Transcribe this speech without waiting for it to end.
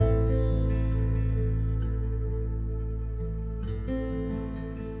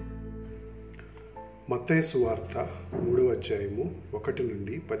మత్తయి సువార్త 3వ అధ్యాయము 1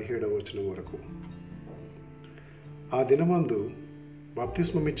 నుండి 17వ వచనం వరకు. ఆ దినమందు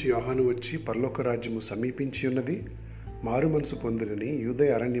బాప్తిస్మమిచ్చి యోహాను వచ్చి పరలోక రాజ్యము సమీపించి ఉన్నది, మారు మనసు పొందినని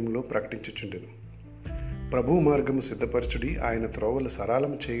యూదయ అరణ్యంలో ప్రకటించుచుండెను. ప్రభువు మార్గము సిద్ధపరచుడి, ఆయన త్రోవలు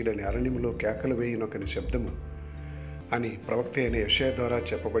సరళము చేయుడని అరణ్యములో కేకలు వేయునొకని శబ్దము అని ప్రవక్త అయిన యెషయా ద్వారా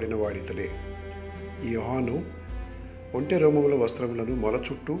చెప్పబడిన వాడితడే. ఈ యోహాను ఒంటె రోమముల వస్త్రములను మొల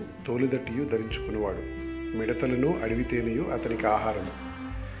చుట్టూ తోలిదట్టియు ధరించుకునేవాడు. మిడతలను అడవి తేనెయు అతనికి ఆహారము.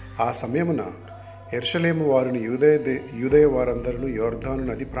 ఆ సమయమున యెరూషలేము వారిని యూదయ వారందరూ యొర్దాను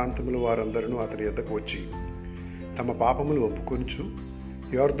నది ప్రాంతముల వారందరూ అతని యొద్దకు వచ్చి తమ పాపములు ఒప్పుకొనుచు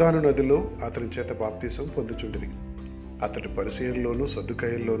యొర్దాను నదిలో అతని చేత బాప్తీసం పొందుచుండిరి. అతడు పరిసయ్యుల్లోనూ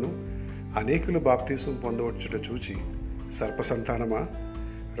సద్దుకాయుల్లోనూ అనేకులు బాప్తీసం పొందవచ్చుట చూచి, సర్పసంతానమా,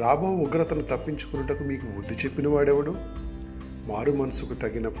 రాబో ఉగ్రతను తప్పించుకున్నటకు మీకు బుద్ధి చెప్పిన వాడెవడు? మారు మనసుకు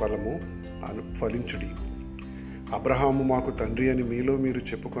తగిన ఫలము ఫలించుడి. అబ్రహాము మాకు తండ్రి అని మీలో మీరు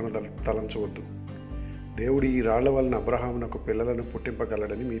చెప్పుకొన తలంచవద్దు. దేవుడు ఈ రాళ్ల వలన అబ్రహామునకు పిల్లలను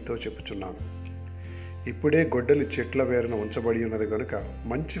పుట్టింపగలడని మీతో చెప్పుచున్నాను. ఇప్పుడే గొడ్డలి చెట్ల వేరున ఉంచబడి ఉన్నది గనుక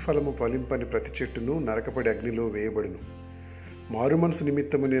మంచి ఫలము ఫలింపని ప్రతి చెట్టును నరకపడి అగ్నిలో వేయబడును. మారు మనసు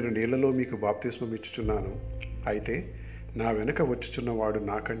నిమిత్తము నేను నీళ్లలో మీకు బాప్తిస్మం ఇచ్చుచున్నాను. అయితే నా వెనుక వచ్చుచున్నవాడు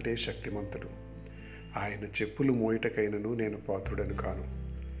నాకంటే శక్తిమంతుడు. ఆయన చెప్పులు మోయుటకైనను నేను పాత్రుడను కాను.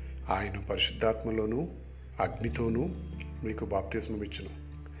 ఆయన పరిశుద్ధాత్మలోనూ అగ్నితోనూ మీకు బాప్తిస్మం ఇచ్చును.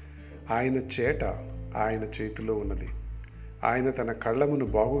 ఆయన చేట ఆయన చేతిలో ఉన్నది. ఆయన తన కళ్ళమును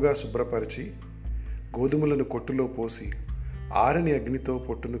బాగుగా శుభ్రపరిచి గోధుమలను కొట్టులో పోసి ఆరని అగ్నితో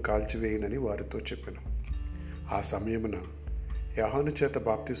పొట్టును కాల్చివేయనని వారితో చెప్పెను. ఆ సమయమున యోహాను చేత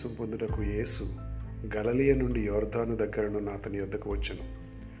బాప్తిసం పొందుటకు యేసు గలిలయ నుండి యొర్దాను దగ్గరనున్న అతని యొద్దకు వచ్చెను.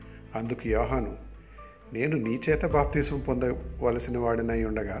 అందుకు యోహాను, నేను నీ చేత బాప్తిసం పొందవలసిన వాడినై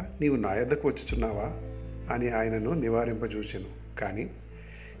ఉండగా నీవు నా యొద్దకు వచ్చుచున్నావా అని ఆయనను నివారింపజూచెను. కానీ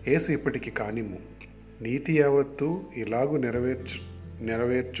యేసు ఇప్పటికి కానిమ్ము, నీతి యావత్తు ఇలాగూ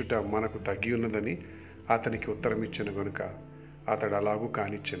నెరవేర్చుట మనకు తగ్గి ఉన్నదని అతనికి ఉత్తరమిచ్చెను గనుక అతడు అలాగూ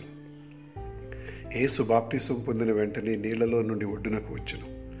కానిచ్చెను. యేసు బాప్తిసం పొందిన వెంటనే నీళ్లలో నుండి ఒడ్డునకు వచ్చెను.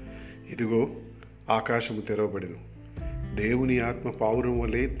 ఇదిగో ఆకాశము తెరవబడెను. దేవుని ఆత్మ పావురం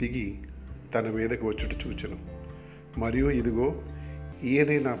వలె దిగి తన మీదకు వచ్చుట చూచెను. మరియు ఇదిగో,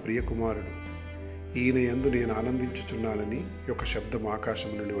 ఈయనే నా ప్రియకుమారుడు, ఈయన యందు నేను ఆనందించుచున్నానని ఒక శబ్దం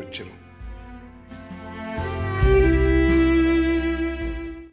ఆకాశం నుండి వచ్చెను.